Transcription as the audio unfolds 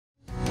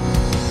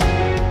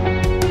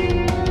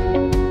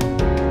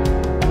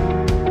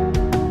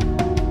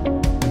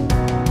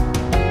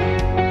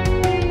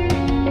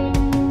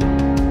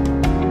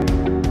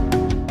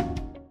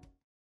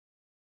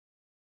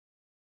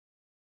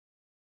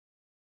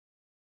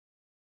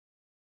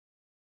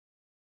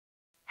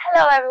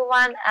Hello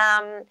everyone.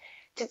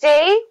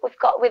 Today we've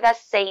got with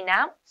us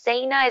Zeina.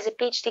 Zeina is a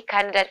PhD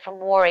candidate from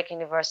Warwick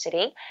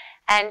University,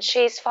 and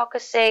she's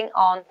focusing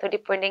on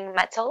 3D printing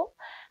metal.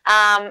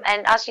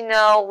 And as you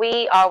know,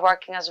 we are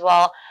working as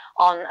well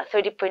on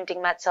 3D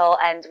printing metal,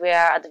 and we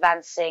are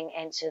advancing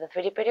into the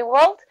 3D printing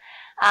world.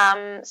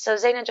 So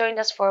Zeina joined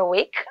us for a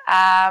week.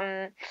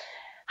 Hi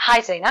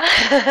Zeina.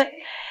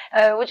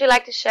 Would you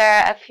like to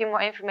share a few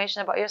more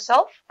information about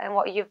yourself and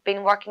what you've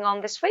been working on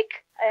this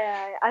week?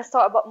 I'll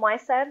start about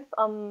myself.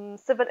 I'm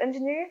civil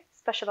engineer,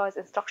 specialized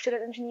in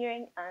structural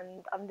engineering,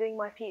 and I'm doing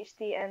my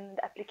PhD in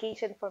the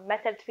application for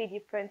metal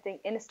 3D printing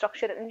in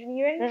structural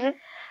engineering.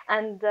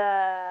 And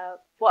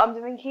what I'm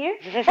doing here,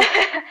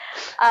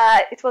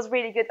 it was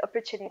really good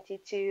opportunity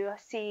to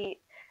see,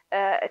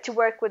 to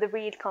work with a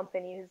real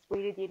company who's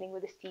really dealing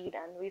with the steel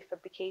and real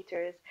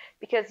fabricators,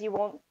 because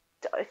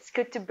it's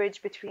good to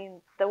bridge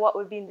between what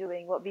we've been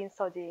doing, what we've been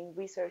studying,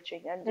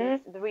 researching, and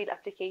just the real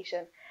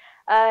application.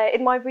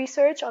 In my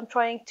research, I'm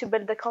trying to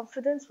build the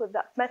confidence with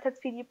that method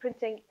 3D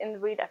printing in the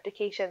real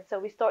application. So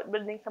we start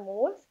building some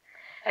walls.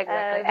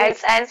 Exactly,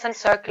 and some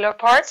circular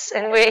parts,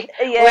 and we're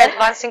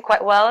advancing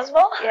quite well as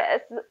well.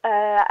 Yes,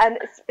 and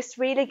it's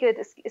really good.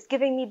 It's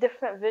giving me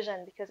different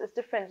vision because it's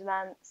different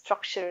than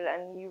structural,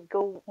 and you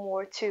go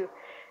more to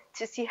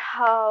see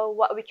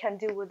what we can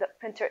do with the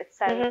printer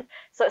itself.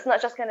 So it's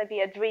not just going to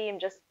be a dream,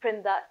 just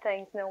print that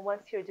thing. No,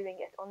 once you're doing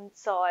it on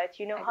site,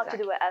 you know how to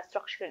do it as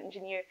structural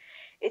engineer.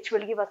 It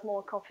will give us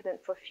more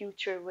confidence for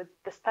future with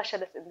the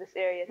specialists in this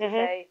area to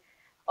say,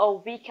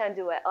 oh, we can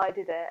do it, I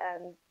did it.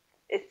 And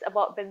it's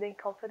about building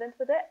confidence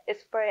with it.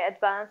 It's very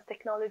advanced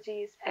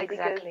technology. It's really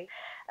good.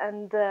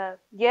 And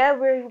yeah,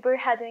 we're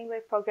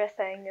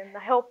progressing, and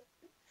I hope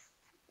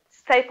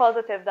stay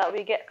positive that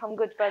we get some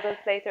good results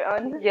later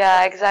on.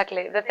 Yeah,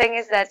 exactly. The thing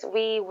is that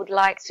we would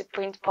like to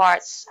print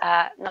parts,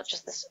 not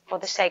just for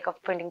the sake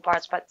of printing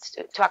parts, but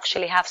to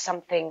actually have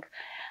something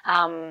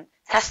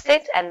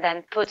tested and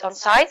then put on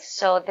site.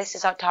 So this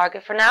is our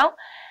target for now.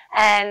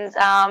 And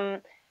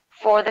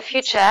for the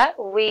future,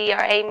 we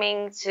are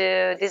aiming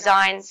to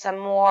design some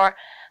more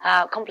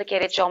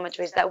complicated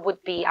geometries that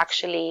would be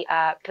actually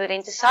put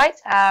into site.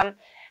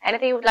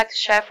 Anything you would like to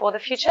share for the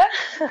future?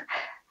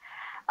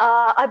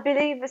 I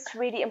believe it's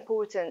really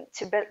important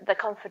to build the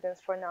confidence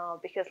for now,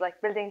 because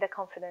building the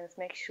confidence,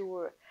 make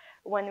sure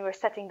when we're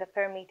setting the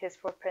parameters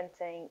for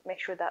printing,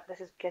 make sure that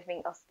this is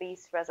giving us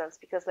these results,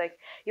 because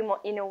you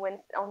know when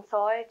on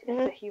site,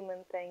 it's a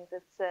human thing.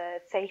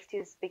 It's safety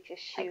is a big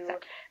issue.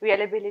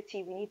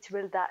 Reliability, we need to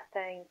build that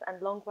thing,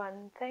 and long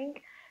run thing.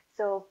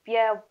 So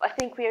yeah, I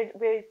think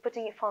we're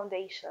putting a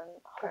foundation,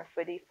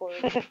 hopefully, for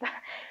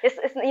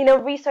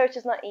it's research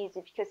is not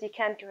easy because you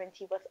can't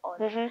guarantee what's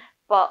on,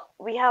 but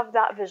we have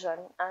that vision,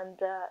 and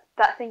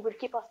that thing will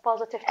keep us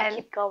positive to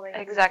keep going.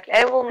 Exactly,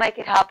 it will make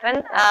it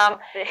happen.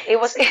 It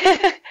was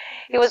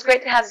it was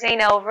great to have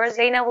Zeina over.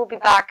 Zeina will be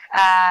back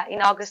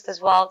in August as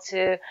well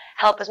to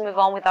help us move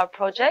on with our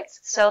projects.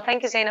 So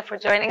thank you, Zeina, for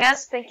joining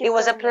us. Thank you. It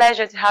was a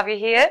pleasure to have you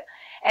here.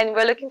 And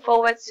we're looking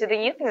forward to the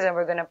new things that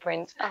we're going to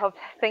print.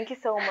 Thank you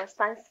so much.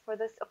 Thanks for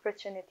this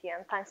opportunity,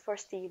 and thanks for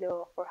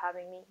Steelo for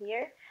having me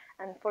here,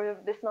 and for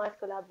this nice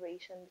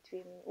collaboration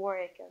between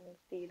Warwick and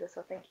Steelo.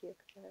 So thank you.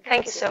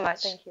 Thank you so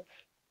much. Thank you.